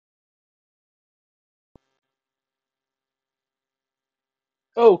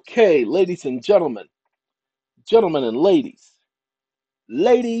Okay, ladies and gentlemen, gentlemen and ladies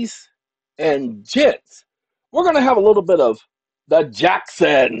and gents, we're going to have a little bit of the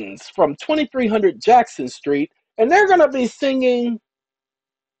Jacksons from 2300 Jackson Street, and they're going to be singing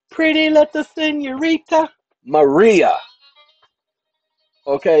Pretty Little Senorita Maria.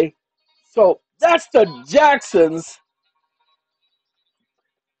 Okay, so that's the Jacksons,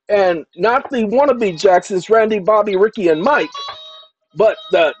 and not the wannabe Jacksons, Randy, Bobby, Ricky, and Mike, but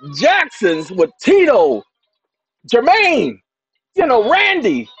the Jacksons with Tito, Jermaine,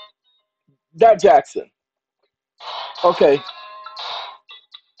 Randy, that Jackson. Okay,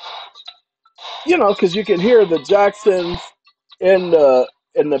 because you can hear the Jacksons in the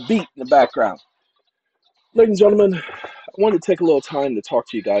beat in the background. Ladies and gentlemen, I want to take a little time to talk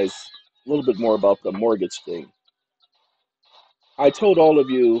to you guys a little bit more about the mortgage thing. I told all of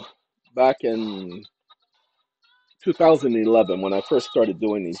you back in 2011 when I first started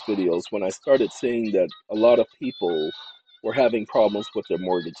doing these videos, when I started seeing that a lot of people were having problems with their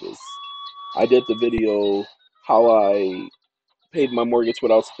mortgages. I did the video how I paid my mortgage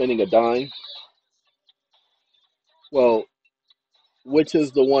without spending a dime. Well, which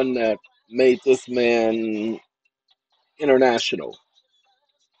is the one that made this man international.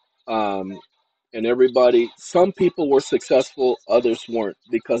 Um, and everybody, some people were successful, others weren't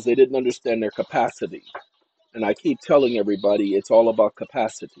because they didn't understand their capacity. And I keep telling everybody it's all about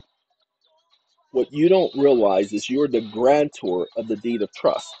capacity. What you don't realize is you're the grantor of the deed of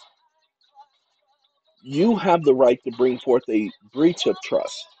trust. You have the right to bring forth a breach of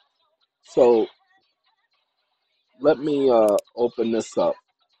trust. So let me open this up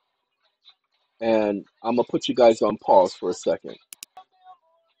and I'm going to put you guys on pause for a second.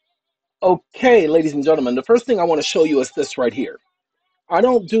 Okay, ladies and gentlemen, the first thing I want to show you is this right here. I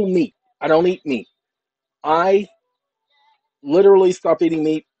don't do meat. I don't eat meat. I literally stopped eating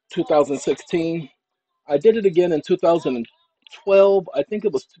meat 2016. I did it again in 2012. I think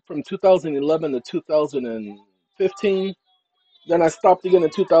it was from 2011 to 2015. Then I stopped again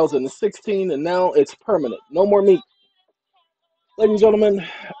in 2016, and now it's permanent. No more meat. Ladies and gentlemen,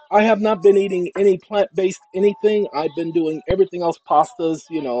 I have not been eating any plant-based anything. I've been doing everything else, pastas,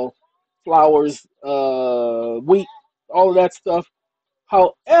 flours, wheat, all of that stuff.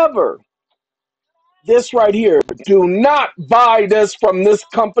 However, this right here, do not buy this from this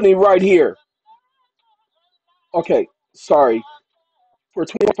company right here. Okay, sorry. For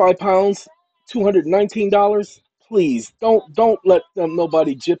 25 pounds, $219. Please don't let them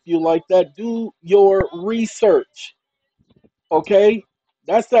nobody jip you like that. Do your research. Okay?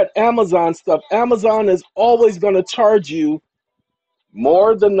 That's that Amazon stuff. Amazon is always going to charge you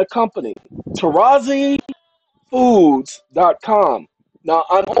more than the company. TaraziFoods.com. Now,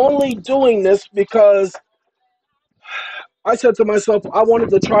 I'm only doing this because I said to myself, I wanted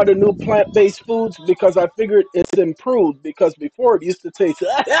to try the new plant-based foods because I figured it's improved. Because before it used to taste,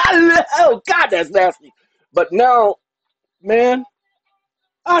 oh God, that's nasty. But now, man,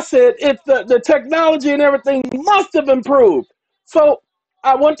 I said the technology and everything must have improved. So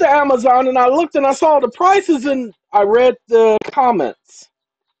I went to Amazon and I looked and I saw the prices and I read the comments.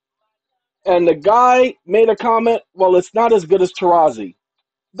 And the guy made a comment, well, it's not as good as Tarazi.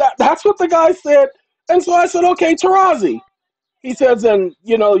 That's what the guy said. And so I said, okay, Tarazi. He says, and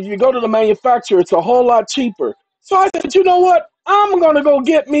you go to the manufacturer, it's a whole lot cheaper. So I said, you know what? I'm going to go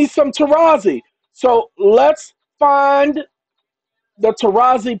get me some Tarazi. So let's find the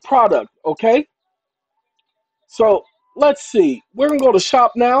Tarazi product, okay? So let's see. We're going to go to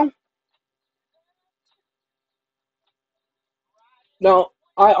shop now. Now,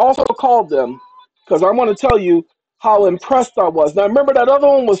 I also called them because I want to tell you how impressed I was. Now, remember that other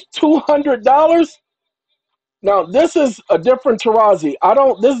one was $200? Now, this is a different Tarazi.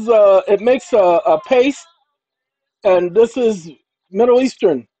 This is it makes a paste, and this is Middle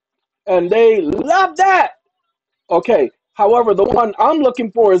Eastern, and they love that. Okay, however, the one I'm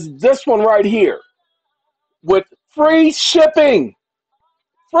looking for is this one right here with free shipping.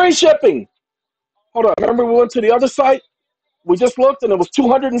 Free shipping. Hold on, remember we went to the other site? We just looked and it was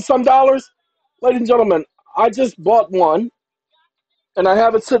 200 and some dollars. Ladies and gentlemen, I just bought one and I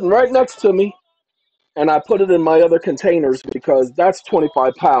have it sitting right next to me and I put it in my other containers because that's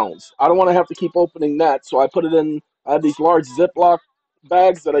 25 pounds. I don't want to have to keep opening that, so I put it in, I have these large Ziploc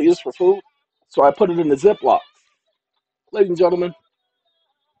bags that I use for food, so I put it in the Ziploc. Ladies and gentlemen,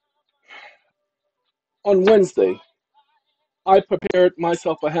 on Wednesday, I prepared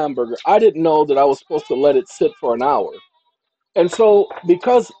myself a hamburger. I didn't know that I was supposed to let it sit for an hour. And so,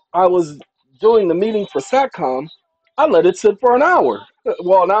 because I was doing the meeting for SATCOM, I let it sit for an hour.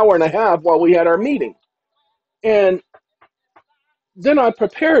 Well, an hour and a half while we had our meeting. And Then I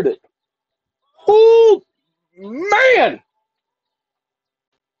prepared it. Oh man,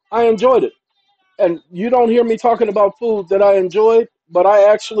 I enjoyed it. And you don't hear me talking about food that I enjoyed, but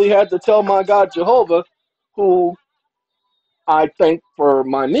I actually had to tell my God Jehovah, who I thank for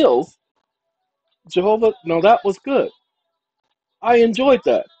my meals, Jehovah, no, that was good. I enjoyed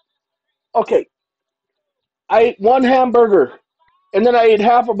that. Okay, I ate one hamburger and then I ate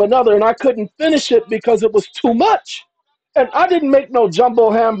half of another and I couldn't finish it because it was too much. And I didn't make no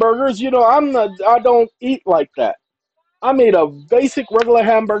jumbo hamburgers. I don't eat like that. I made a basic regular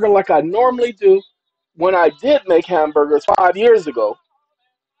hamburger like I normally do when I did make hamburgers 5 years ago.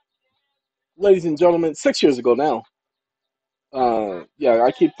 Ladies and gentlemen, 6 years ago now. Yeah,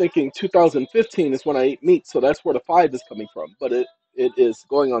 I keep thinking 2015 is when I ate meat, so that's where the five is coming from. But it is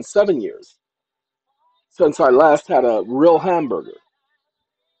going on 7 years since I last had a real hamburger.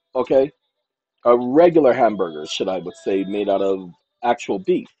 Okay, a regular hamburger, should I would say, made out of actual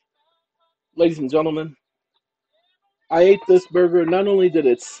beef. Ladies and gentlemen, I ate this burger. Not only did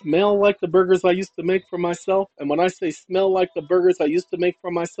it smell like the burgers I used to make for myself, and when I say smell like the burgers I used to make for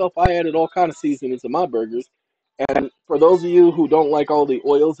myself, I added all kind of seasonings to my burgers. And for those of you who don't like all the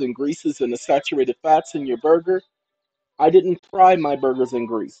oils and greases and the saturated fats in your burger, I didn't fry my burgers in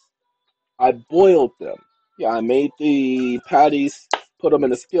grease. I boiled them. Yeah, I made the patties, put them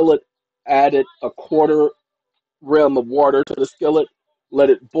in a skillet, added a quarter rim of water to the skillet, let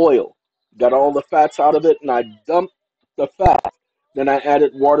it boil. Got all the fats out of it, and I dumped the fat. Then I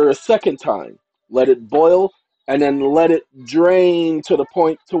added water a second time, let it boil, and then let it drain to the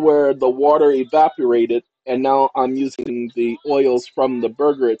point to where the water evaporated. And now I'm using the oils from the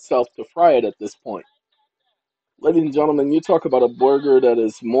burger itself to fry it at this point. Ladies and gentlemen, you talk about a burger that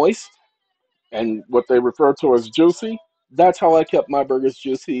is moist and what they refer to as juicy. That's how I kept my burgers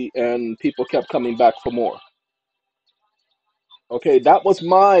juicy, and people kept coming back for more. Okay, that was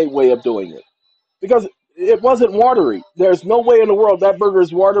my way of doing it because it wasn't watery. There's no way in the world that burger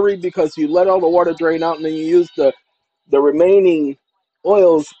is watery because you let all the water drain out and then you use the remaining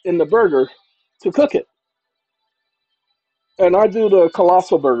oils in the burger to cook it. And I do the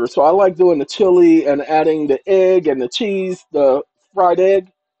colossal burger, so I like doing the chili and adding the egg and the cheese, the fried egg.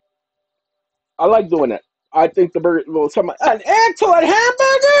 I like doing that. I think the burger. Well, somebody, an egg to a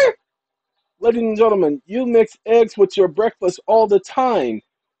hamburger. Ladies and gentlemen, you mix eggs with your breakfast all the time.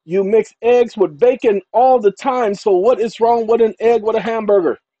 You mix eggs with bacon all the time. So what is wrong with an egg with a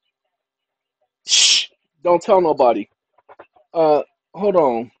hamburger? Shh! Don't tell nobody. Uh, hold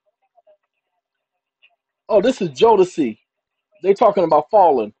on. Oh, this is Jodeci. They talking about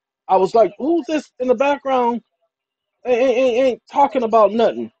falling. I was like, who's this in the background? Ain't talking about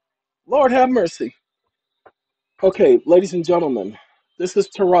nothing. Lord have mercy. Okay, ladies and gentlemen, this is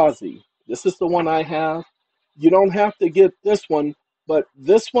Tarazi. This is the one I have. You don't have to get this one, but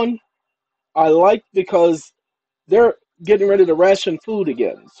this one I like because they're getting ready to ration food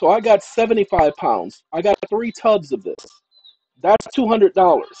again. So I got 75 pounds. I got 3 tubs of this. That's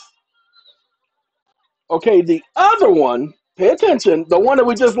 $200. Okay, the other one, pay attention, the one that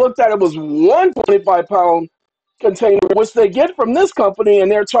we just looked at, it was one 25-pound container, which they get from this company,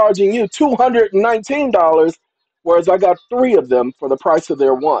 and they're charging you $219, whereas I got 3 of them for the price of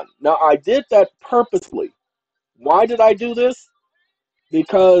their one. Now, I did that purposely. Why did I do this?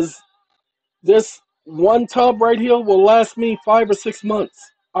 Because this one tub right here will last me 5 or 6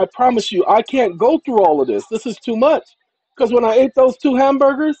 months. I promise you, I can't go through all of this. This is too much. Because when I ate those 2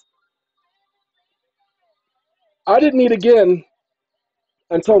 hamburgers, I didn't eat again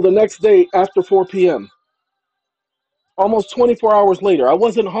until the next day after 4 p.m. Almost 24 hours later. I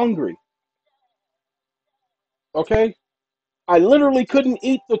wasn't hungry. Okay? I literally couldn't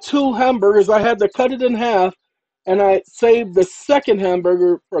eat the 2 hamburgers. I had to cut it in half, and I saved the second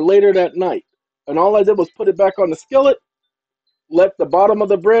hamburger for later that night. And all I did was put it back on the skillet, let the bottom of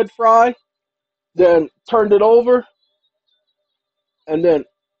the bread fry, then turned it over, and then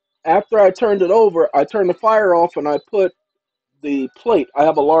after I turned it over, I turned the fire off and I put the plate. I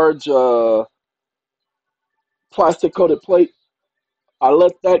have a large plastic coated plate. I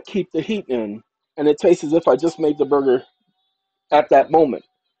let that keep the heat in, and it tastes as if I just made the burger at that moment.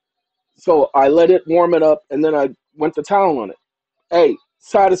 So I let it warm it up, and then I went to town on it. Hey,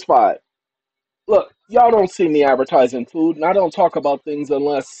 satisfied. Look, y'all don't see me advertising food, and I don't talk about things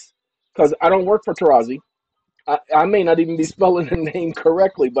unless, because I don't work for Tarazi. I may not even be spelling the name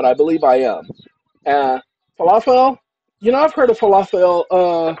correctly, but I believe I am. Uh, Falafel, I've heard of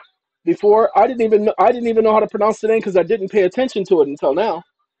falafel before. I didn't even know how to pronounce the name because I didn't pay attention to it until now.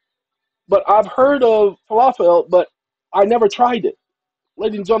 But I've heard of falafel, but I never tried it.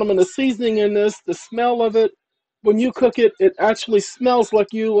 Ladies and gentlemen, the seasoning in this, the smell of it. when you cook it, it actually smells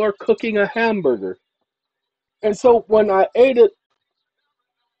like you are cooking a hamburger. And so when I ate it,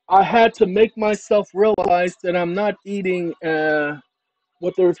 I had to make myself realize that I'm not eating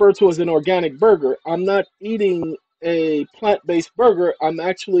what they refer to as an organic burger. I'm not eating a plant-based burger. I'm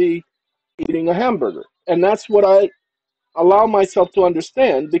actually eating a hamburger. And that's what I allow myself to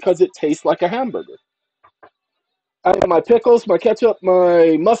understand because it tastes like a hamburger. I have my pickles, my ketchup,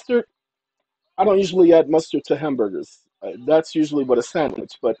 my mustard. I don't usually add mustard to hamburgers. That's usually with a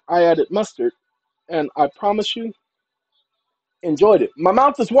sandwich, but I added mustard, and I promise you, enjoyed it. My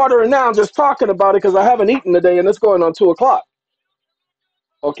mouth is watering now just talking about it because I haven't eaten today, and it's going on 2 o'clock.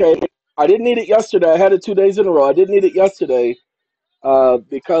 Okay, I didn't eat it yesterday. I had it 2 days in a row. I didn't eat it yesterday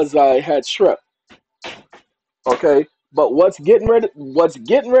because I had shrimp. Okay, but what's getting ready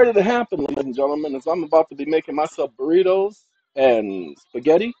to happen, ladies and gentlemen, is I'm about to be making myself burritos and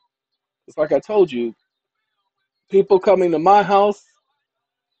spaghetti. It's like I told you, people coming to my house,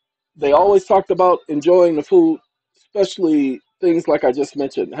 they always talked about enjoying the food, especially things like I just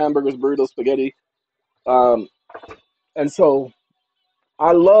mentioned, hamburgers, burritos, spaghetti. Um, and so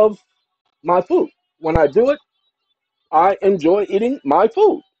I love my food. When I do it, I enjoy eating my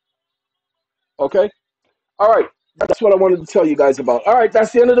food. Okay? All right. That's what I wanted to tell you guys about. All right.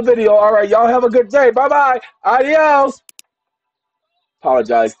 That's the end of the video. All right. Y'all have a good day. Bye-bye. Adios.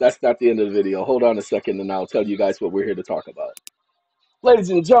 Apologize. That's not the end of the video. Hold on a second and I'll tell you guys what we're here to talk about. Ladies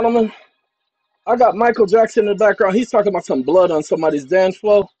and gentlemen, I got Michael Jackson in the background. He's talking about some blood on somebody's dance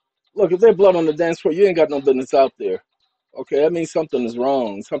floor. Look, if there's blood on the dance floor, you ain't got no business out there. Okay, that means something is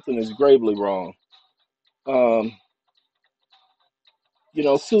wrong. Something is gravely wrong. Um,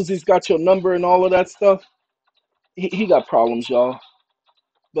 Susie's got your number and all of that stuff. He got problems, y'all.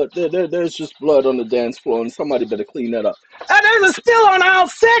 But there's just blood on the dance floor, and somebody better clean that up. And there's a spill on aisle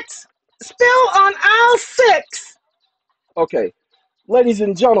 6! Spill on aisle 6! Okay, ladies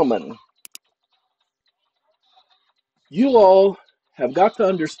and gentlemen, you all have got to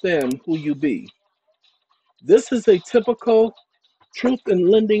understand who you be. This is a typical Truth in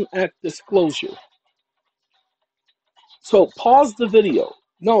Lending Act disclosure. So pause the video.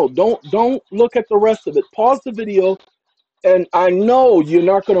 No, don't look at the rest of it. Pause the video. And I know you're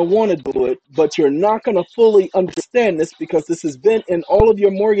not going to want to do it, but you're not going to fully understand this because this has been in all of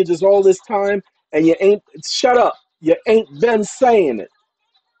your mortgages all this time, and you ain't, shut up, you ain't been saying it.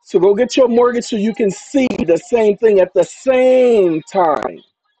 So go get your mortgage so you can see the same thing at the same time.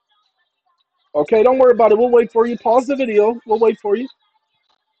 Okay, don't worry about it. We'll wait for you. Pause the video. We'll wait for you.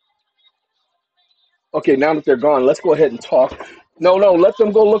 Okay, now that they're gone, let's go ahead and talk. No, let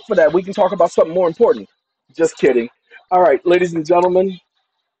them go look for that. We can talk about something more important. Just kidding. All right, ladies and gentlemen,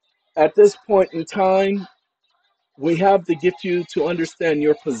 at this point in time, we have to get you to understand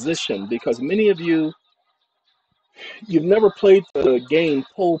your position because many of you, you've never played the game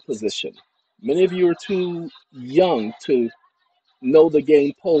pole position. Many of you are too young to know the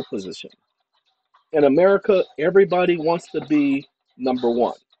game pole position. In America, everybody wants to be number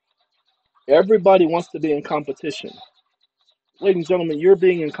one. Everybody wants to be in competition. Ladies and gentlemen, you're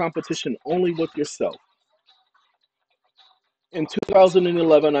being in competition only with yourself. In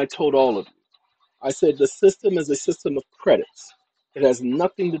 2011, I told all of you, I said the system is a system of credits. It has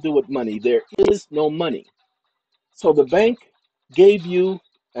nothing to do with money. There is no money. So the bank gave you,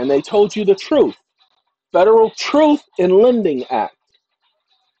 and they told you the truth. Federal Truth in Lending Act.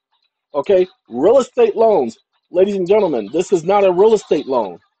 Okay, real estate loans. Ladies and gentlemen, this is not a real estate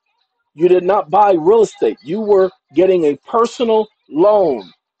loan. You did not buy real estate. You were getting a personal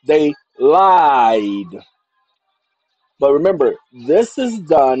loan. They lied. But remember, this is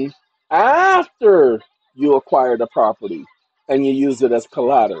done after you acquire the property and you use it as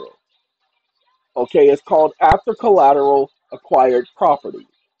collateral. Okay, it's called after collateral acquired property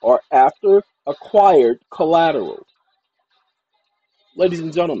or after acquired collateral. Ladies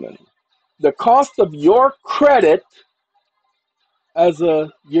and gentlemen, the cost of your credit as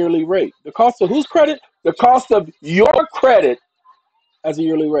a yearly rate. The cost of whose credit? The cost of your credit as a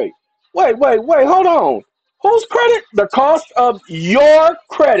yearly rate. Wait, hold on. Whose credit? The cost of your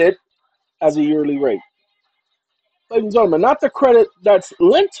credit as a yearly rate. Ladies and gentlemen, not the credit that's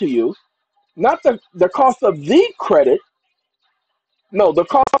lent to you, not the cost of the credit. No, the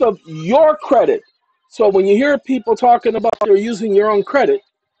cost of your credit. So when you hear people talking about they're using your own credit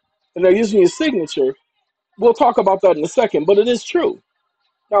and they're using your signature, we'll talk about that in a second, but it is true.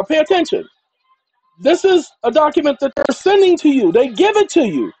 Now pay attention. This is a document that they're sending to you. They give it to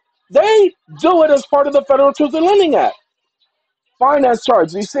you. They do it as part of the Federal Truth in Lending Act. Finance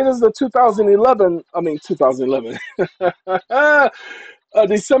charge. You see, this is the 2011,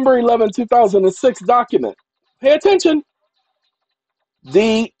 December 11, 2006 document. Pay attention.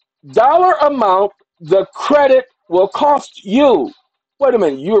 The dollar amount the credit will cost you. Wait a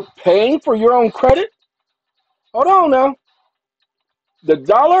minute, you're paying for your own credit? Hold on now. The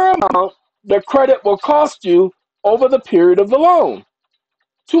dollar amount the credit will cost you over the period of the loan.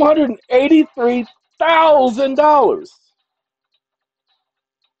 $283,000.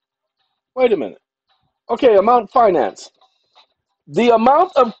 Wait a minute. Okay, amount financed. The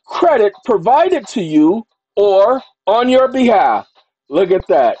amount of credit provided to you or on your behalf. Look at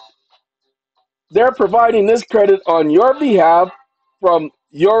that. They're providing this credit on your behalf from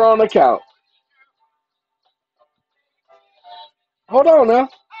your own account. Hold on now.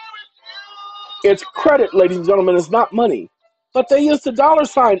 It's credit, ladies and gentlemen. It's not money. But they used a dollar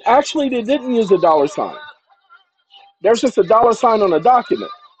sign. Actually, they didn't use a dollar sign. There's just a dollar sign on a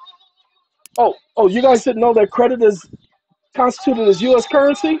document. Oh, you guys didn't know that credit is constituted as U.S.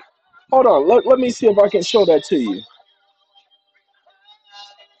 currency? Hold on. Let me see if I can show that to you.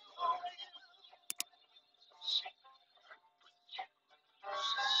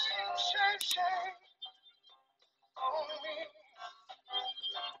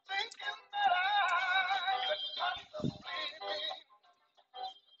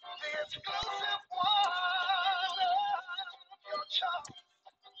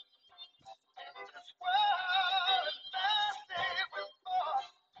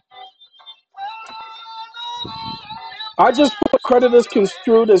 I just put credit is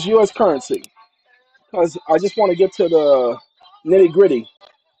construed as U.S. currency because I just want to get to the nitty gritty.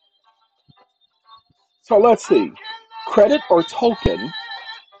 So let's see. Credit or token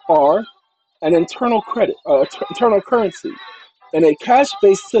are an internal credit, internal currency. In a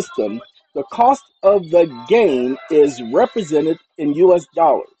cash-based system, the cost of the game is represented in U.S.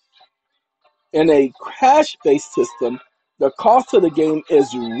 dollars. In a cash-based system, the cost of the game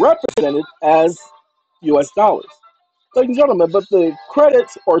is represented as U.S. dollars. Ladies and gentlemen, but the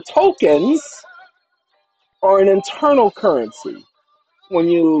credits or tokens are an internal currency. When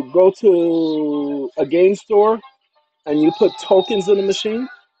you go to a game store and you put tokens in the machine,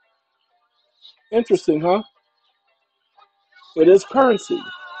 interesting, huh? It is currency.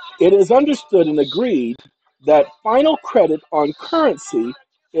 It is understood and agreed that final credit on currency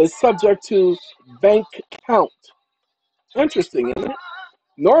is subject to bank count. Interesting, isn't it?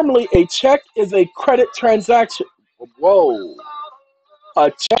 Normally, a check is a credit transaction. Whoa.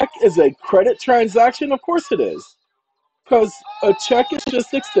 A check is a credit transaction? Of course it is. Because a check is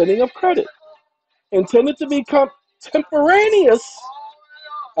just extending of credit, intended to be contemporaneous,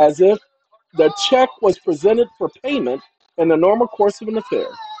 as if the check was presented for payment in the normal course of an affair.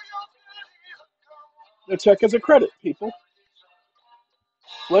 The check is a credit, people.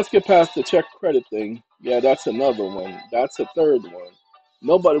 Let's get past the check credit thing. Yeah, that's another one. That's a third one.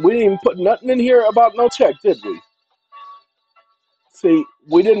 Nobody, we didn't even put nothing in here about no check, did we? See,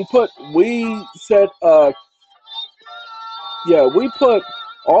 we said, yeah, we put,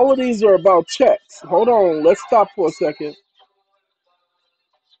 all of these are about checks. Hold on, let's stop for a second.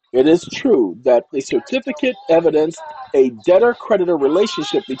 It is true that the certificate evidenced a debtor-creditor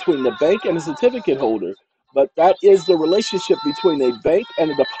relationship between the bank and the certificate holder, but that is the relationship between a bank and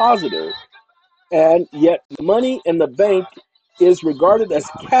a depositor, and yet money in the bank is regarded as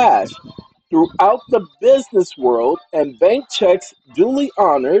cash throughout the business world, and bank checks duly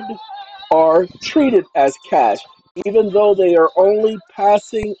honored are treated as cash, even though they are only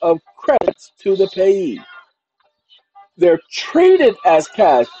passing of credits to the payee. They're treated as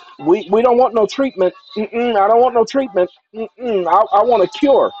cash. We don't want no treatment. I don't want no treatment. I want a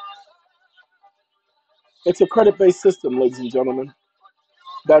cure. It's a credit-based system, ladies and gentlemen.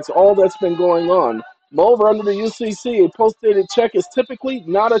 That's all that's been going on. Moreover, under the UCC, a post-dated check is typically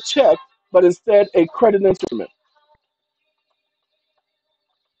not a check, but instead a credit instrument.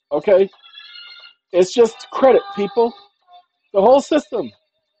 Okay? It's just credit, people. The whole system.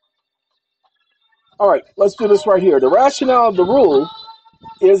 All right, let's do this right here. The rationale of the rule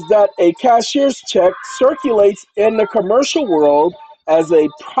is that a cashier's check circulates in the commercial world as a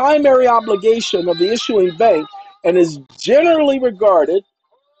primary obligation of the issuing bank and is generally regarded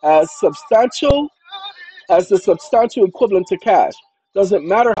as the substantial equivalent to cash. Doesn't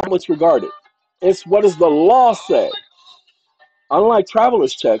matter how it's regarded. It's what does the law say? Unlike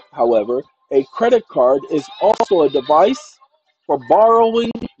traveler's check, however, a credit card is also a device for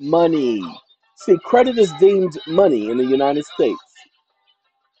borrowing money. See, credit is deemed money in the United States.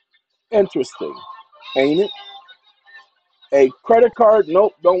 Interesting, ain't it? A credit card,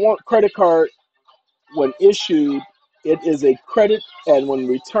 nope, don't want credit card. When issued, it is a credit, and when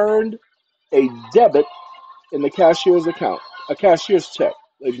returned, a debit in the cashier's account, a cashier's check,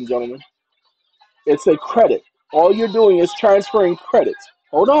 ladies and gentlemen. It's a credit. All you're doing is transferring credits.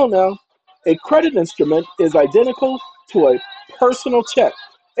 Hold on now. A credit instrument is identical to a personal check.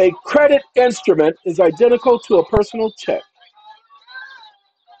 A credit instrument is identical to a personal check.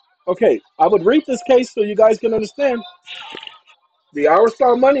 Okay, I would read this case so you guys can understand. The hour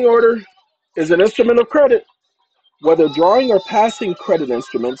style money order is an instrument of credit. Whether drawing or passing credit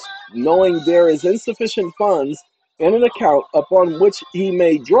instruments, knowing there is insufficient funds in an account upon which he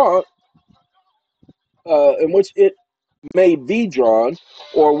may draw, in which it may be drawn,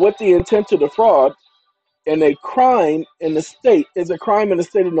 or with the intent to defraud, and a crime in the state is a crime in the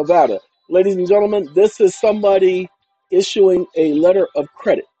state of Nevada. Ladies and gentlemen, this is somebody issuing a letter of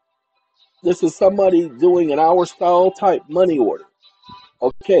credit. This is somebody doing an hour style type money order.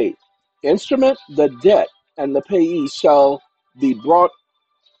 Okay, instrument, the debt, and the payee shall be brought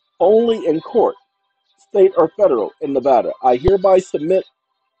only in court, state or federal, in Nevada. I hereby submit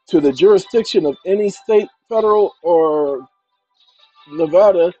to the jurisdiction of any state, federal, or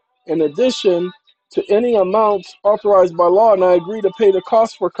Nevada, in addition to any amounts authorized by law, and I agree to pay the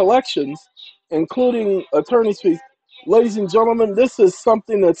cost for collections, including attorney's fees. Ladies and gentlemen, this is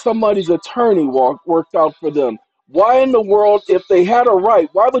something that somebody's attorney worked out for them. Why in the world, if they had a right,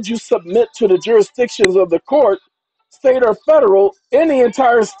 why would you submit to the jurisdictions of the court, state or federal, in the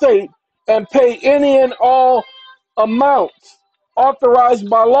entire state, and pay any and all amounts authorized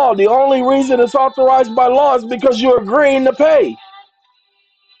by law? The only reason it's authorized by law is because you're agreeing to pay.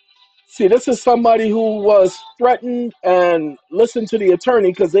 See, this is somebody who was threatened and listened to the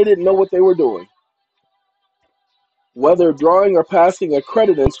attorney because they didn't know what they were doing. Whether drawing or passing a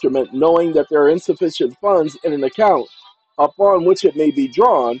credit instrument, knowing that there are insufficient funds in an account upon which it may be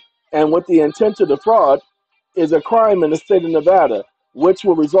drawn, and with the intent to defraud, is a crime in the state of Nevada, which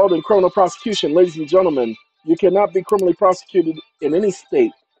will result in criminal prosecution. Ladies and gentlemen, you cannot be criminally prosecuted in any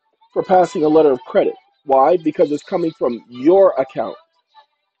state for passing a letter of credit. Why? Because it's coming from your account.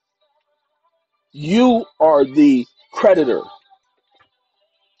 You are the creditor.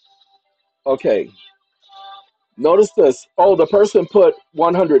 Okay. Notice this. Oh, the person put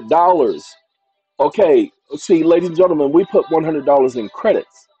 $100. Okay. See, ladies and gentlemen, we put $100 in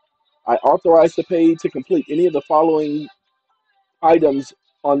credits. I authorize the payee to complete any of the following items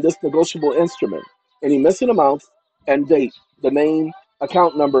on this negotiable instrument. Any missing amounts and date, the name,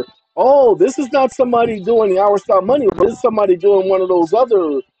 account number. Oh, this is not somebody doing the hour style money. This is somebody doing one of those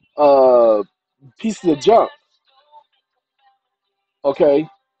other pieces of junk. Okay.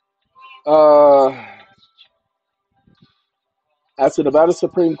 Uh, as the Nevada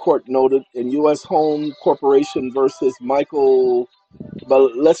Supreme Court noted in U.S. Home Corporation versus Michael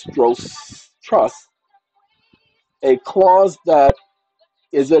Balestros Trust, a clause that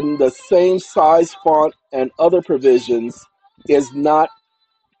is in the same size, font, and other provisions is not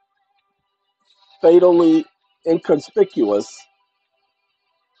fatally inconspicuous,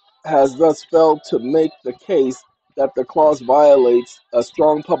 has thus failed to make the case that the clause violates a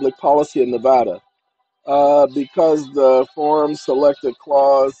strong public policy in Nevada. Because the forum selected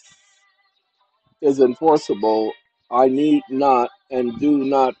clause is enforceable, I need not and do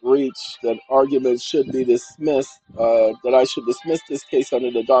not reach that argument should be dismissed, that I should dismiss this case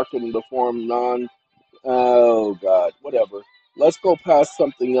under the doctrine of the forum oh God, whatever. Let's go past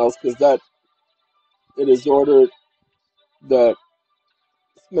something else because that it is ordered that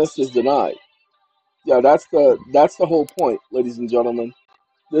dismissed is denied. Yeah, that's the whole point, ladies and gentlemen.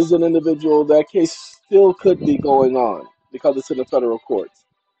 This is an individual, that case still could be going on because it's in the federal courts.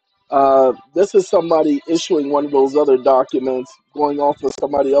 This is somebody issuing one of those other documents, going off of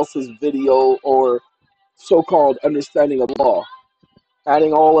somebody else's video or so-called understanding of law,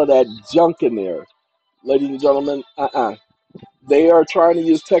 adding all of that junk in there. Ladies and gentlemen, they are trying to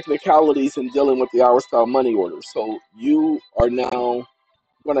use technicalities in dealing with the hour style money order. So you are now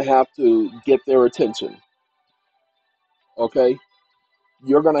going to have to get their attention. Okay?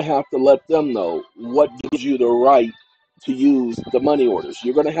 You're going to have to let them know what gives you the right to use the money orders.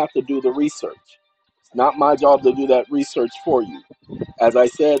 You're going to have to do the research. It's not my job to do that research for you. As I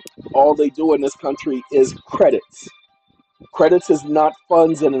said, all they do in this country is credits. Credits is not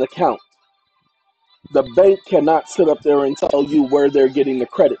funds in an account. The bank cannot sit up there and tell you where they're getting the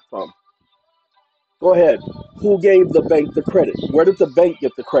credit from. Go ahead. Who gave the bank the credit? Where did the bank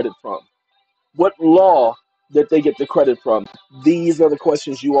get the credit from? What law did they get the credit from? These are the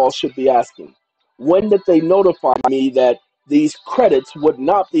questions you all should be asking. When did they notify me that these credits would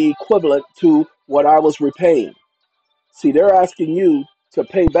not be equivalent to what I was repaying? See, they're asking you to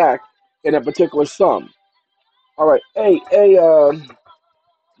pay back in a particular sum. All right. Hey,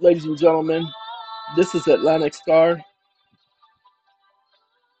 ladies and gentlemen, this is Atlantic Star.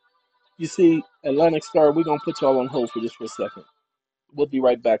 You see, Atlantic Star, we're going to put y'all on hold for just for a second. We'll be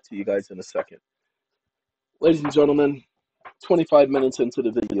right back to you guys in a second. Ladies and gentlemen, 25 minutes into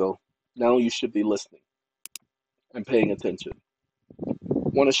the video, now you should be listening and paying attention.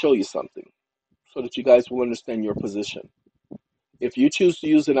 Want to show you something so that you guys will understand your position. If you choose to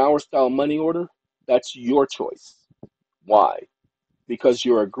use an hour style money order, that's your choice. Why? Because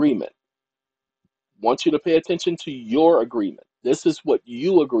your agreement. Want you to pay attention to your agreement. This is what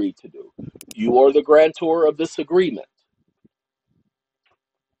you agreed to do. You are the grantor of this agreement.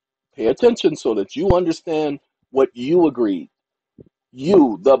 Pay attention so that you understand what you agreed.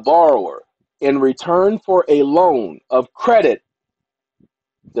 You, the borrower, in return for a loan of credit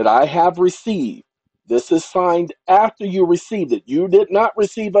that I have received. This is signed after you received it. You did not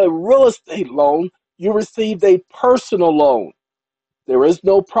receive a real estate loan. You received a personal loan. There is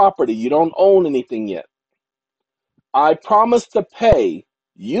no property. You don't own anything yet. I promise to pay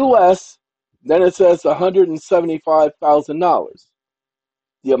US, then it says $175,000,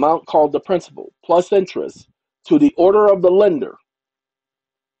 the amount called the principal, plus interest, to the order of the lender.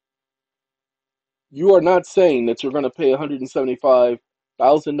 You are not saying that you're going to pay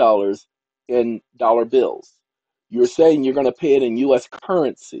 $175,000 in dollar bills. You're saying you're going to pay it in US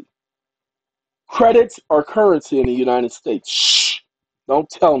currency. Credits are currency in the United States. Shh! Don't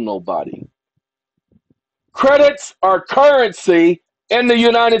tell nobody. Credits are currency in the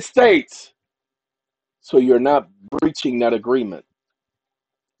United States. So you're not breaching that agreement.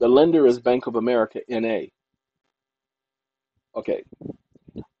 The lender is Bank of America, NA. Okay.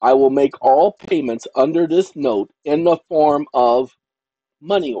 I will make all payments under this note in the form of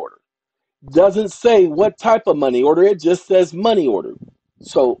money order. Doesn't say what type of money order, it just says money order.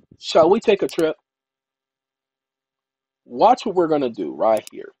 So, shall we take a trip? Watch what we're going to do right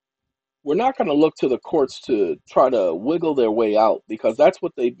here. We're not going to look to the courts to try to wiggle their way out, because that's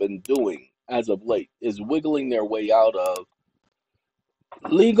what they've been doing as of late, is wiggling their way out of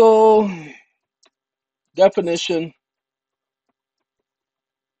legal definition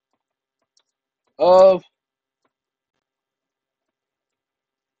of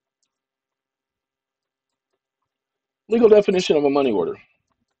a money order.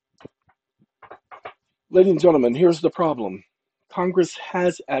 Ladies and gentlemen, here's the problem. Congress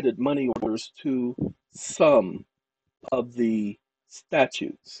has added money orders to some of the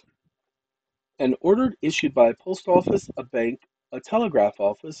statutes. An order issued by a post office, a bank, a telegraph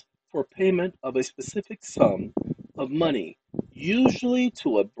office for payment of a specific sum of money, usually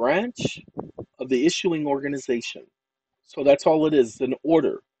to a branch of the issuing organization. So that's all it is, an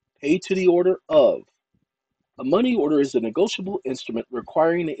order, paid to the order of. A money order is a negotiable instrument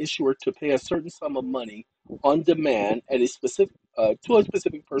requiring the issuer to pay a certain sum of money on demand at a specific to a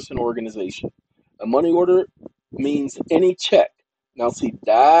specific person or organization. A money order means any check. Now, see,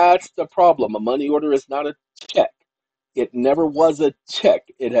 that's the problem. A money order is not a check. It never was a check.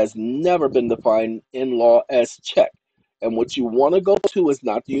 It has never been defined in law as check. And what you want to go to is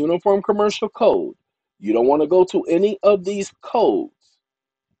not the Uniform Commercial Code. You don't want to go to any of these codes.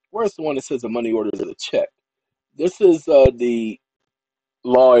 Where's the one that says a money order is a check? This is the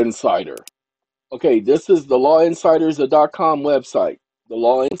Law Insider. Okay, this is the lawinsiders.com website. The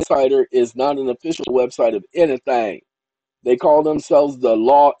Law Insider is not an official website of anything. They call themselves the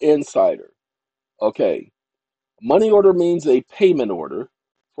Law Insider. Okay, money order means a payment order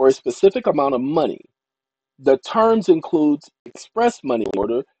for a specific amount of money. The terms includes express money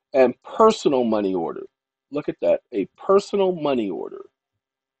order and personal money order. Look at that, a personal money order.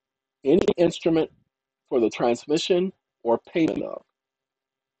 Any instrument for the transmission or payment of,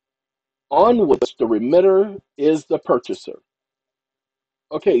 on which the remitter is the purchaser.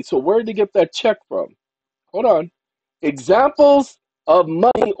 Okay, so where did he get that check from? Hold on. Examples of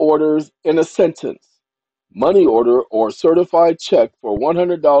money orders in a sentence. Money order or certified check for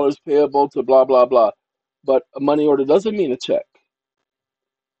 $100 payable to blah, blah, blah. But a money order doesn't mean a check.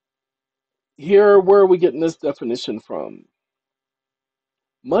 Here, where are we getting this definition from?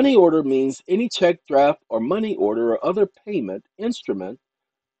 Money order means any check, draft, or money order or other payment instrument.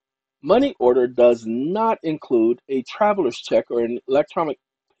 Money order does not include a traveler's check or an electronic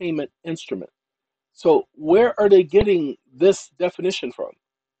payment instrument. So where are they getting this definition from?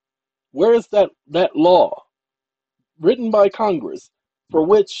 Where is that law written by Congress for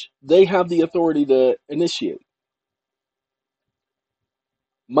which they have the authority to initiate?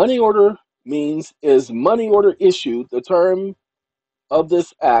 Money order means is money order issued, the term of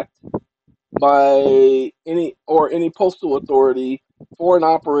this act, by any postal authority for an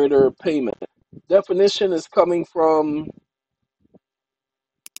operator payment. Definition is coming from,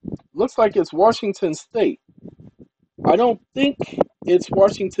 looks like it's Washington State. I don't think it's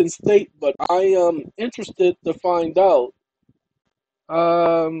Washington State, but I am interested to find out.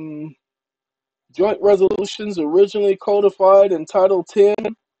 Um, Joint resolutions originally codified in Title 10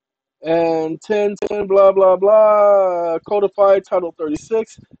 and 1010 blah blah blah codified Title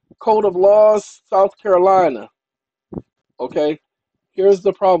 36 Code of Laws, South Carolina. Okay, here's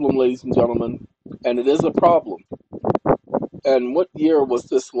the problem, ladies and gentlemen, and it is a problem. And what year was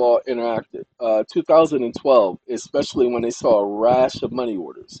this law enacted? 2012, especially when they saw a rash of money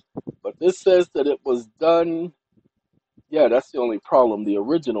orders. But this says that it was done. Yeah, that's the only problem. The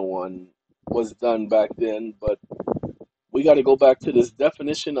original one was done back then, but we got to go back to this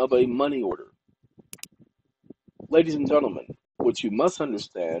definition of a money order. Ladies and gentlemen, what you must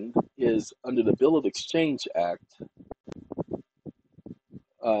understand is under the Bill of Exchange Act.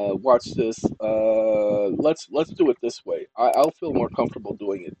 Watch this. Let's do it this way. I'll feel more comfortable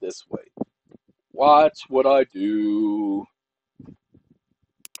doing it this way. Watch what I do.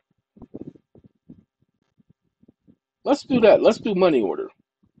 Let's do that. Let's do money order.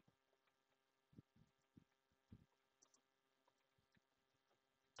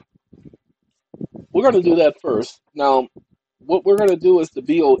 We're going to do that first. Now, what we're going to do is the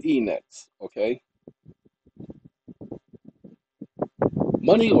BOE next, okay?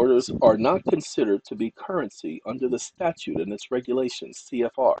 Money orders are not considered to be currency under the statute and its regulations,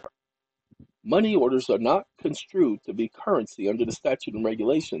 CFR. Money orders are not construed to be currency under the statute and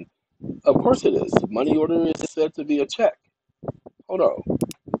regulation. Of course it is. Money order is said to be a check. Hold on.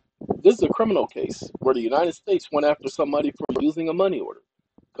 This is a criminal case where the United States went after somebody for using a money order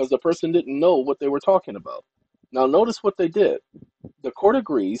because the person didn't know what they were talking about. Now notice what they did. The court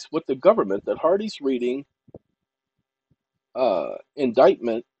agrees with the government that Hardy's reading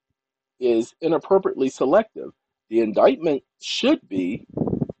indictment is inappropriately selective. The indictment should be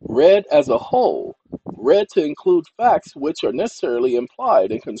read as a whole, read to include facts which are necessarily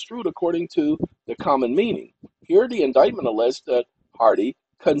implied and construed according to the common meaning. Here the indictment alleged that Hardy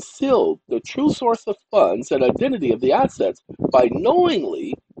concealed the true source of funds and identity of the assets by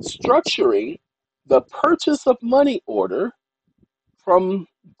knowingly structuring the purchase of money order from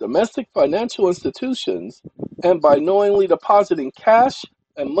domestic financial institutions and by knowingly depositing cash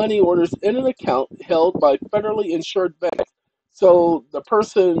and money orders in an account held by federally insured banks. So the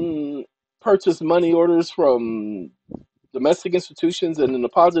person purchased money orders from domestic institutions and then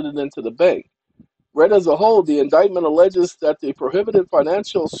deposited into the bank. Read as a whole, the indictment alleges that the prohibited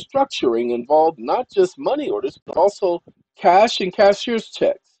financial structuring involved not just money orders, but also cash and cashier's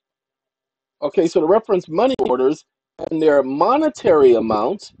checks. Okay, so to reference money orders and their monetary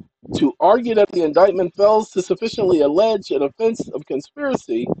amounts to argue that the indictment fails to sufficiently allege an offense of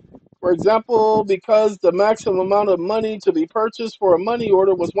conspiracy. For example, because the maximum amount of money to be purchased for a money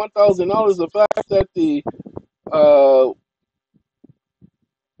order was $1,000, the fact that the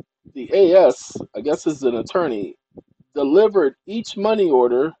AS, I guess is an attorney, delivered each money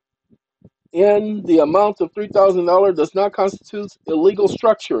order in the amount of $3,000 does not constitute illegal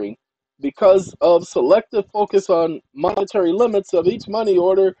structuring because of selective focus on monetary limits of each money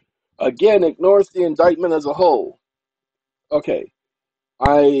order, again, ignores the indictment as a whole. Okay,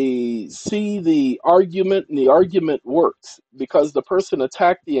 I see the argument, and the argument works because the person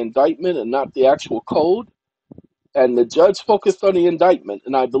attacked the indictment and not the actual code. And the judge focused on the indictment,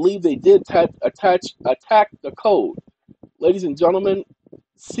 and I believe they did attack the code. Ladies and gentlemen,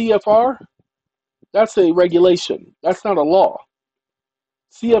 CFR, that's a regulation. That's not a law.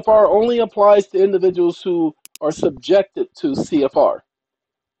 CFR only applies to individuals who are subjected to CFR.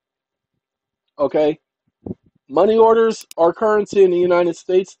 Okay? Money orders are currency in the United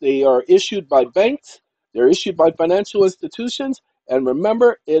States. They are issued by banks. They're issued by financial institutions. And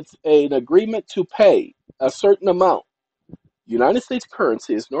remember, it's an agreement to pay a certain amount. United States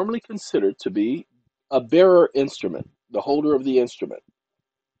currency is normally considered to be a bearer instrument, the holder of the instrument.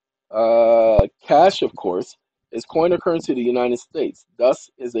 Cash, of course, is coin or currency of the United States, thus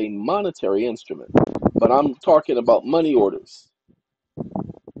is a monetary instrument. But I'm talking about money orders.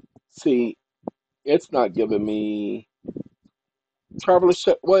 See, it's not giving me traveler's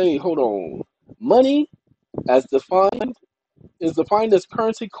check. Wait, hold on. Money, as defined, is defined as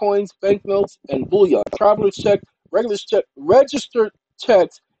currency, coins, banknotes, and bullion. Traveler's check, regular check, registered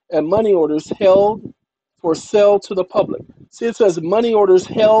checks, and money orders held for sale to the public. See, it says money orders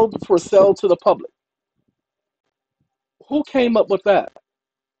held for sale to the public. Who came up with that?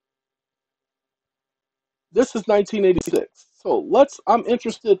 This is 1986. So I'm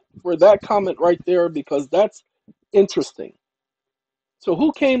interested for that comment right there because that's interesting. So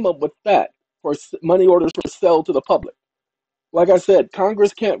who came up with that for money orders for sale to the public? Like I said,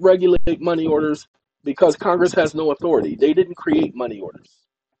 Congress can't regulate money orders. because Congress has no authority. They didn't create money orders.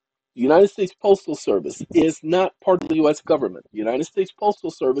 The United States Postal Service is not part of the U.S. government. The United States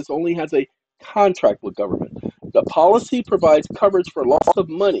Postal Service only has a contract with government. The policy provides coverage for loss of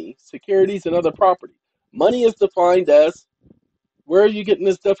money, securities, and other property. Money is defined as, where are you getting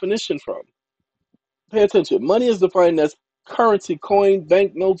this definition from? Pay attention. Money is defined as currency, coin,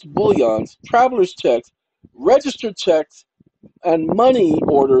 banknotes, bullions, traveler's checks, registered checks, and money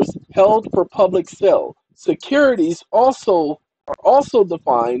orders held for public sale. Securities are also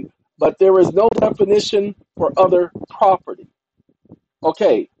defined, but there is no definition for other property.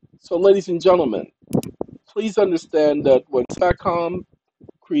 Okay, so ladies and gentlemen, please understand that when SATCOM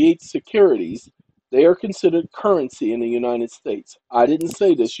creates securities, they are considered currency in the United States. I didn't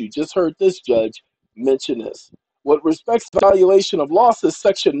say this, you just heard this judge mention this. What respects valuation of losses,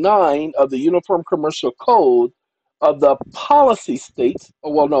 Section 9 of the Uniform Commercial Code of the policy states,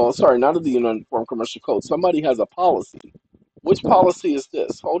 oh, well, no, sorry, not of the Uniform Commercial Code. Somebody has a policy. Which policy is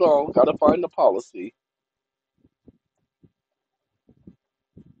this? Hold on, gotta find the policy.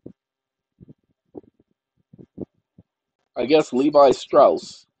 I guess Levi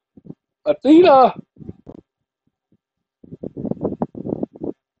Strauss. Athena!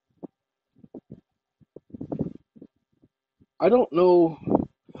 I don't know.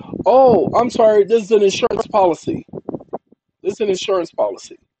 Oh, I'm sorry, this is an insurance policy. This is an insurance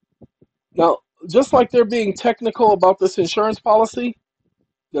policy. Now, just like they're being technical about this insurance policy,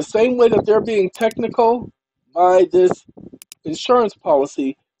 the same way that they're being technical by this insurance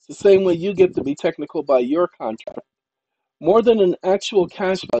policy, it's the same way you get to be technical by your contract. More than an actual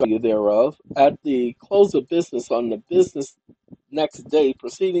cash value thereof at the close of business on the business next day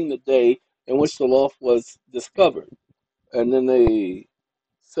preceding the day in which the loss was discovered. And then they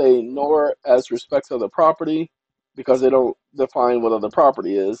say nor as respects of the property, because they don't define what other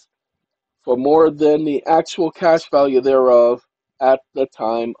property is, for more than the actual cash value thereof at the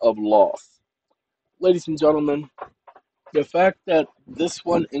time of loss. Ladies and gentlemen, the fact that this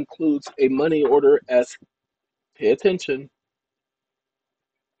one includes a money order as, pay attention,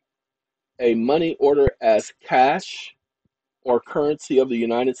 a money order as cash or currency of the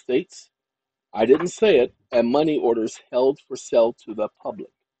United States, I didn't say it, and money orders held for sale to the public.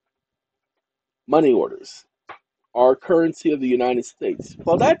 Money orders are currency of the United States.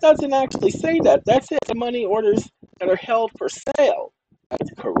 Well, that doesn't actually say that. That says money orders that are held for sale.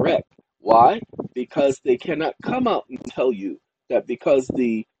 That's correct. Why? Because they cannot come out and tell you that because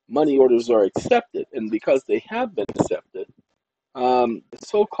the money orders are accepted and because they have been accepted, the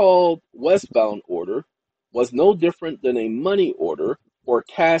so-called westbound order was no different than a money order or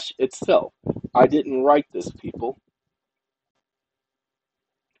cash itself. I didn't write this, people.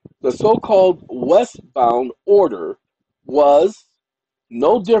 The so-called westbound order was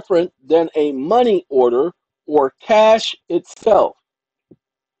no different than a money order or cash itself.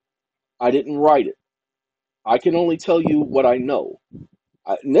 I didn't write it. I can only tell you what I know.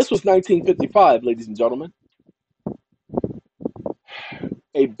 And this was 1955, ladies and gentlemen.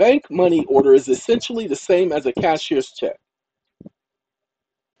 A bank money order is essentially the same as a cashier's check.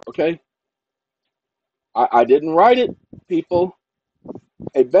 Okay? I didn't write it, people.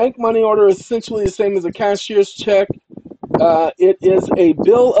 A bank money order is essentially the same as a cashier's check. It is a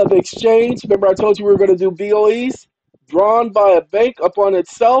bill of exchange. Remember I told you we were going to do BOEs? Drawn by a bank upon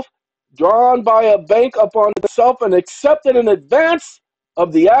itself. Drawn by a bank upon itself and accepted in advance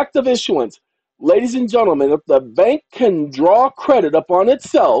of the act of issuance. Ladies and gentlemen, if the bank can draw credit upon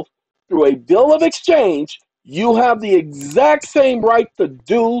itself through a bill of exchange, you have the exact same right to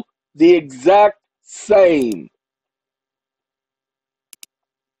do the exact same.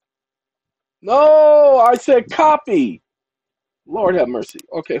 No, I said copy. Lord have mercy.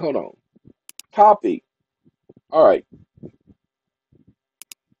 Okay, hold on. Copy. All right.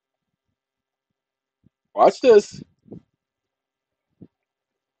 Watch this.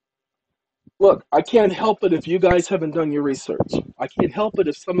 Look, I can't help it if you guys haven't done your research. I can't help it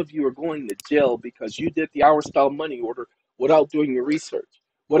if some of you are going to jail because you did the hour style money order without doing your research,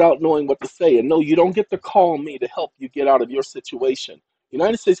 without knowing what to say. And no, you don't get to call me to help you get out of your situation.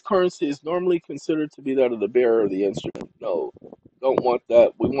 United States currency is normally considered to be that of the bearer of the instrument. No, don't want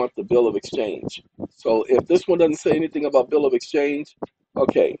that. We want the bill of exchange. So if this one doesn't say anything about bill of exchange,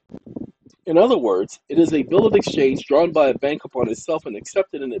 okay. In other words, it is a bill of exchange drawn by a bank upon itself and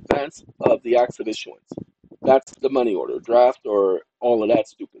accepted in advance of the acts of issuance. That's the money order, draft, or all of that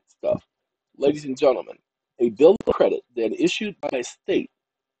stupid stuff. Ladies and gentlemen, a bill of credit then issued by a state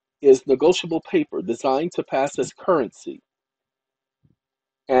is negotiable paper designed to pass as currency,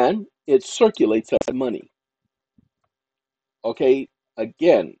 and it circulates as money. Okay,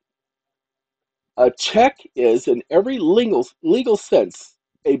 again, A check is, in every legal sense,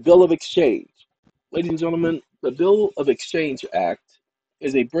 a bill of exchange. Ladies and gentlemen, the Bill of Exchange Act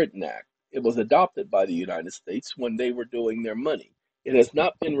is a Britain Act. It was adopted by the United States when they were doing their money. It has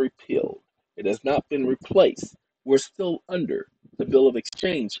not been repealed. It has not been replaced. We're still under the Bill of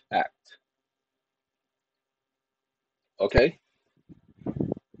Exchange Act. Okay?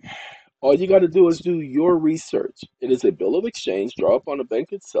 All you got to do is do your research. It is a bill of exchange drawn up on the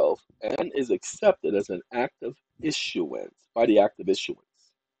bank itself and is accepted as an act of issuance by the act of issuance.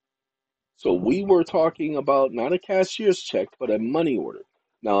 So we were talking about not a cashier's check, but a money order.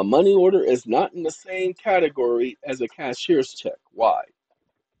 Now, a money order is not in the same category as a cashier's check. Why?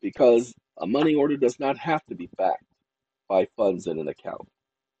 Because a money order does not have to be backed by funds in an account.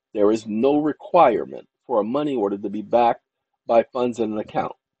 There is no requirement for a money order to be backed by funds in an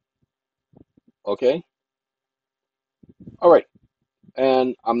account. Okay? All right.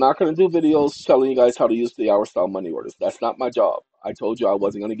 And I'm not going to do videos telling you guys how to use the hour style money orders. That's not my job. I told you I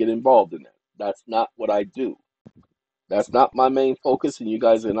wasn't going to get involved in that. That's not what I do. That's not my main focus, and you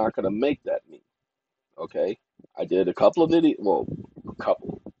guys are not going to make that me. Okay? I did a couple of videos, well, a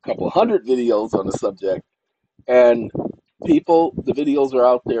couple hundred videos on the subject, and people, the videos are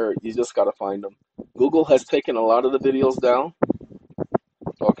out there. You just got to find them. Google has taken a lot of the videos down.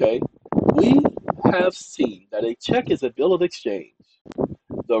 Okay? We have seen that a check is a bill of exchange.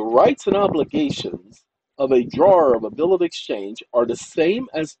 The rights and obligations of a drawer of a bill of exchange are the same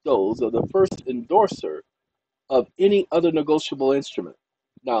as those of the first endorser of any other negotiable instrument.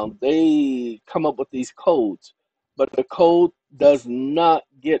 Now, they come up with these codes, but the code does not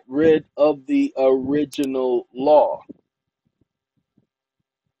get rid of the original law.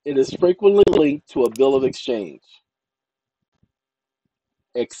 It is frequently linked to a bill of exchange,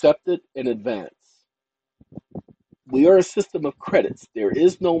 accepted in advance. We are a system of credits. There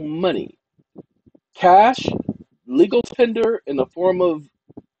is no money. Cash, legal tender in the form of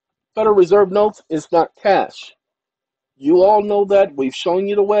Federal Reserve notes is not cash. You all know that. We've shown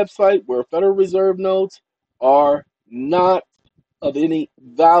you the website where Federal Reserve notes are not of any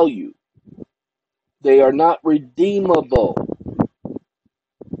value. They are not redeemable.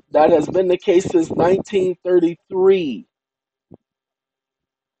 That has been the case since 1933.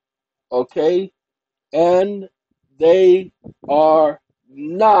 Okay? And they are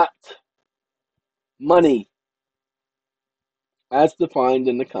not money as defined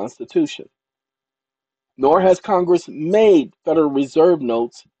in the Constitution. Nor has Congress made Federal Reserve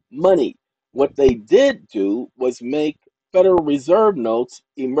notes money. What they did do was make Federal Reserve notes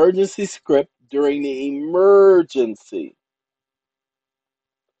emergency script during the emergency.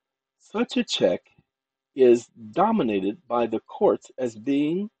 Such a check is dominated by the courts as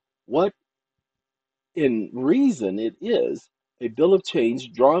being what in reason it is, a bill of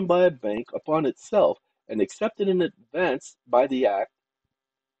change drawn by a bank upon itself and accepted in advance by the act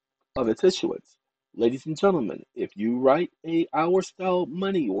of its issuance. Ladies and gentlemen, if you write a hour style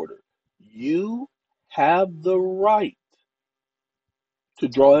money order, you have the right to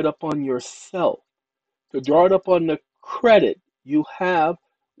draw it up on yourself, to draw it up on the credit you have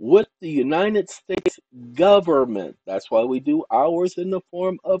with the United States government. That's why we do hours in the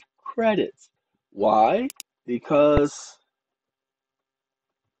form of credits. Why? Because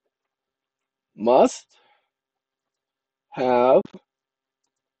must have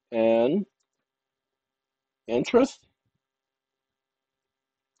an interest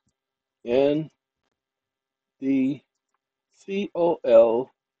in the COLATERAL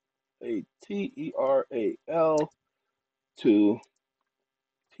to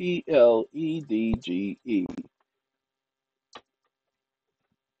PLEDGE.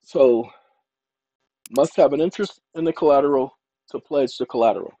 So, must have an interest in the collateral to pledge the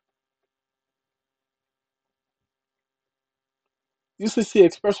collateral. UCC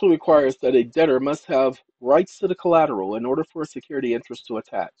expressly requires that a debtor must have rights to the collateral in order for a security interest to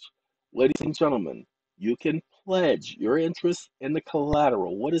attach. Ladies and gentlemen, you can pledge your interest in the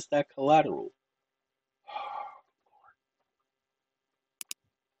collateral. What is that collateral?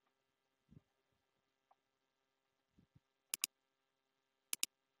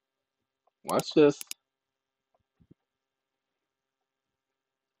 Watch this.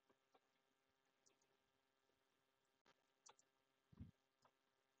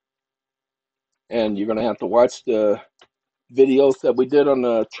 And you're going to have to watch the videos that we did on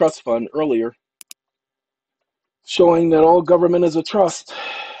the trust fund earlier, showing that all government is a trust.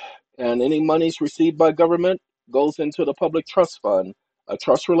 And any monies received by government goes into the public trust fund. A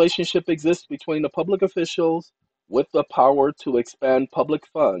trust relationship exists between the public officials with the power to expand public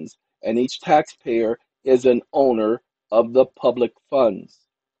funds, and each taxpayer is an owner of the public funds.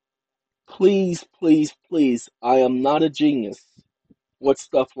 Please, please, please, I am not a genius with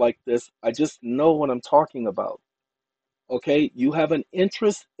stuff like this. I just know what I'm talking about. Okay? You have an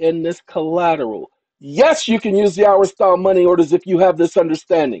interest in this collateral. Yes, you can use the hour style money orders if you have this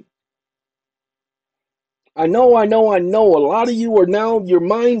understanding. I know, I know, I know. A lot of you are now, your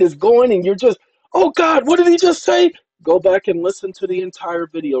mind is going and you're just, oh God, what did he just say? Go back and listen to the entire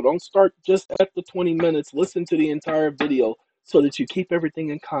video. Don't start just at the 20 minutes. Listen to the entire video so that you keep everything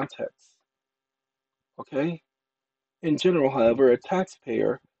in context. Okay? In general, however, a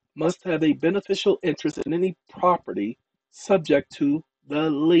taxpayer must have a beneficial interest in any property subject to the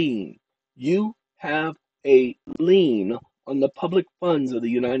lien. You have a lien on the public funds of the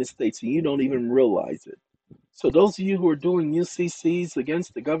United States and you don't even realize it. So those of you who are doing UCCs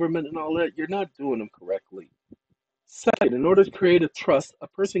against the government and all that, you're not doing them correctly. Second, in order to create a trust, a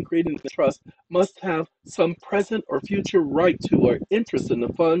person creating a trust must have some present or future right to or interest in the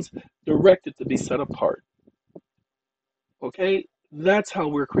funds directed to be set apart. Okay? That's how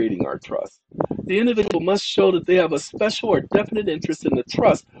we're creating our trust. The individual must show that they have a special or definite interest in the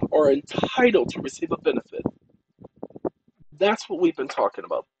trust or are entitled to receive a benefit. That's what we've been talking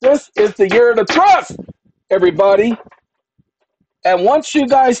about. This is the year of the trust, everybody. And once you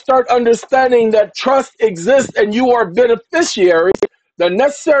guys start understanding that trust exists and you are beneficiary, the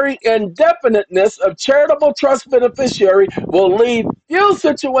necessary indefiniteness of charitable trust beneficiary will leave few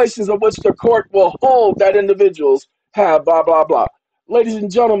situations in which the court will hold that individuals have blah, blah, blah. Ladies and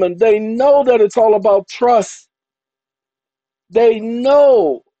gentlemen, they know that it's all about trust. They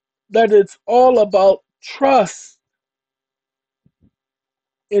know that it's all about trust.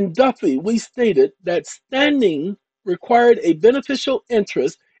 In Duffy, we stated that standing required a beneficial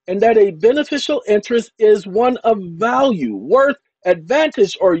interest and that a beneficial interest is one of value, worth,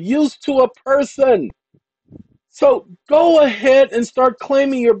 advantage, or use to a person. So go ahead and start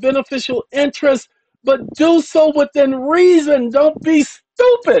claiming your beneficial interest, but do so within reason. Don't be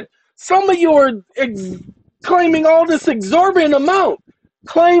stupid. Some of you are claiming all this exorbitant amount.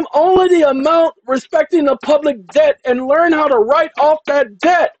 Claim only the amount respecting the public debt and learn how to write off that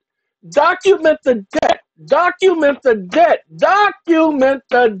debt. Document the debt. Document the debt. Document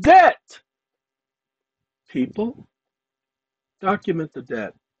the debt. People, document the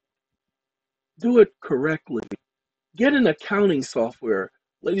debt. Do it correctly. Get an accounting software,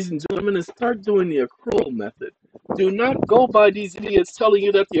 ladies and gentlemen, and start doing the accrual method. Do not go by these idiots telling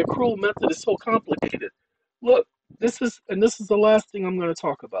you that the accrual method is so complicated. Look, this is the last thing I'm going to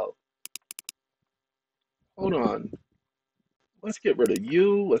talk about. Hold on. Let's get rid of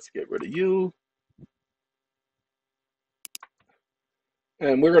you. Let's get rid of you.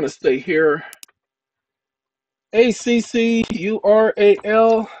 And we're going to stay here. ACCURAL.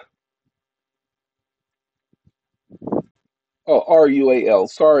 Oh, RUAL.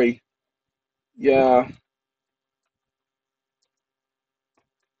 Sorry. Yeah.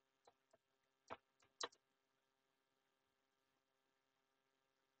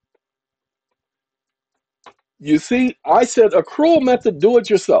 You see, I said accrual method, do it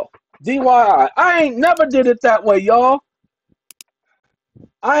yourself. DYI. I ain't never did it that way, y'all.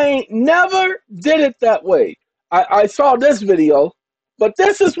 I ain't never did it that way. I saw this video, but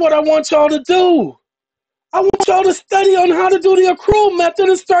this is what I want y'all to do. I want y'all to study on how to do the accrual method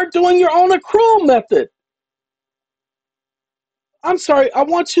and start doing your own accrual method. I'm sorry, I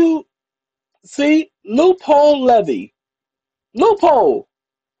want you, see, loophole levy. Loophole.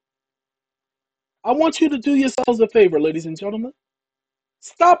 I want you to do yourselves a favor, ladies and gentlemen.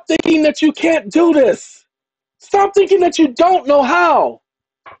 Stop thinking that you can't do this. Stop thinking that you don't know how.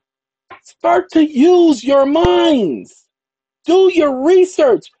 Start to use your minds. Do your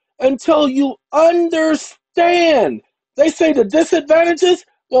research until you understand. They say the disadvantages,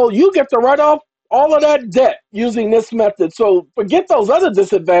 well, you get to write off all of that debt using this method. So forget those other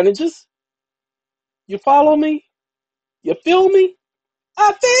disadvantages. You follow me? You feel me?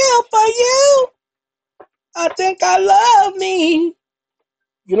 I feel for you. I think I love me.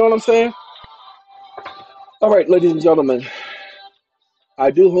 You know what I'm saying? All right, ladies and gentlemen,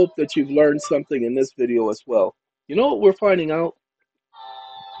 I do hope that you've learned something in this video as well. You know what we're finding out?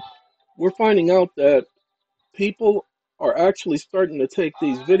 We're finding out that people are actually starting to take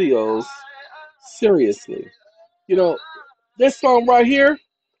these videos seriously. You know, this song right here,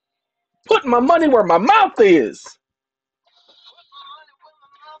 putting my money where my mouth is.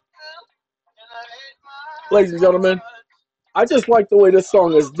 Ladies and gentlemen, I just like the way this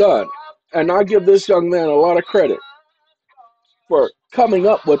song is done. And I give this young man a lot of credit for coming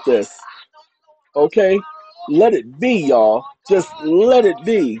up with this. Okay? Let it be, y'all. Just let it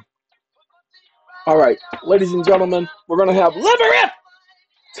be. All right, ladies and gentlemen, we're going to have Live or Rip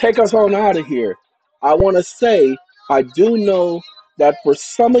take us on out of here. I want to say, I do know that for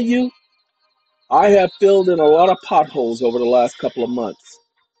some of you, I have filled in a lot of potholes over the last couple of months.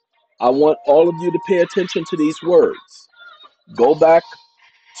 I want all of you to pay attention to these words. Go back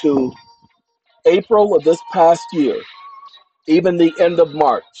to April of this past year, even the end of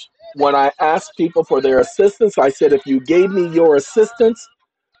March. When I asked people for their assistance, I said, if you gave me your assistance,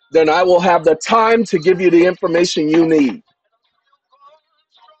 then I will have the time to give you the information you need.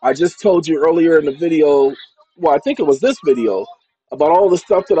 I just told you earlier in the video, well, I think it was this video, about all the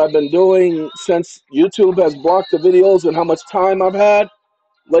stuff that I've been doing since YouTube has blocked the videos and how much time I've had.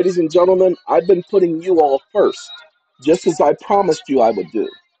 Ladies and gentlemen, I've been putting you all first, just as I promised you I would do.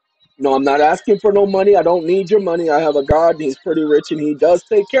 No, I'm not asking for no money. I don't need your money. I have a God, and he's pretty rich, and he does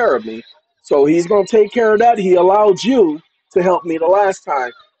take care of me. So he's going to take care of that. He allowed you to help me the last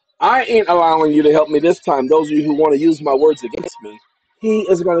time. I ain't allowing you to help me this time. Those of you who want to use my words against me, he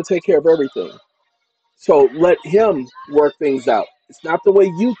is going to take care of everything. So let him work things out. It's not the way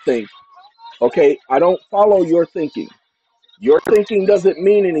you think, okay? I don't follow your thinking. Your thinking doesn't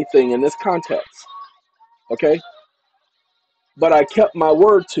mean anything in this context, okay? But I kept my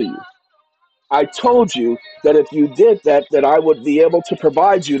word to you. I told you that if you did that, that I would be able to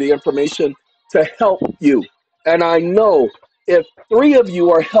provide you the information to help you. And I know if 3 of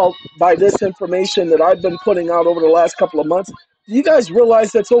you are helped by this information that I've been putting out over the last couple of months, do you guys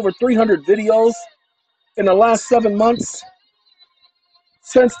realize that's over 300 videos in the last 7 months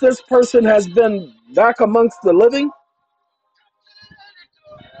since this person has been back amongst the living?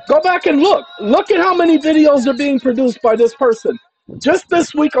 Go back and look. Look at how many videos are being produced by this person. Just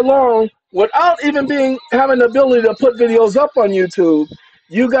this week alone, without even having the ability to put videos up on YouTube,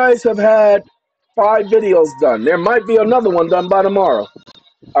 you guys have had 5 videos done. There might be another one done by tomorrow.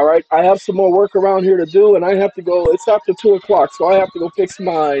 All right, I have some more work around here to do, and I have to go. It's after 2 o'clock, so I have to go fix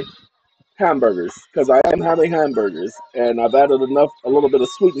my hamburgers because I am having hamburgers, and I've added a little bit of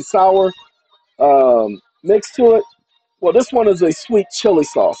sweet and sour mix to it. Well, this one is a sweet chili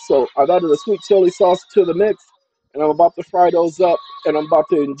sauce. So I've added a sweet chili sauce to the mix, and I'm about to fry those up, and I'm about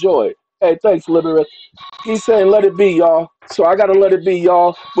to enjoy it. Hey, thanks, Literate. He's saying let it be, y'all. So I got to let it be,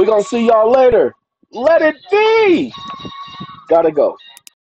 y'all. We're going to see y'all later. Let it be. Gotta go.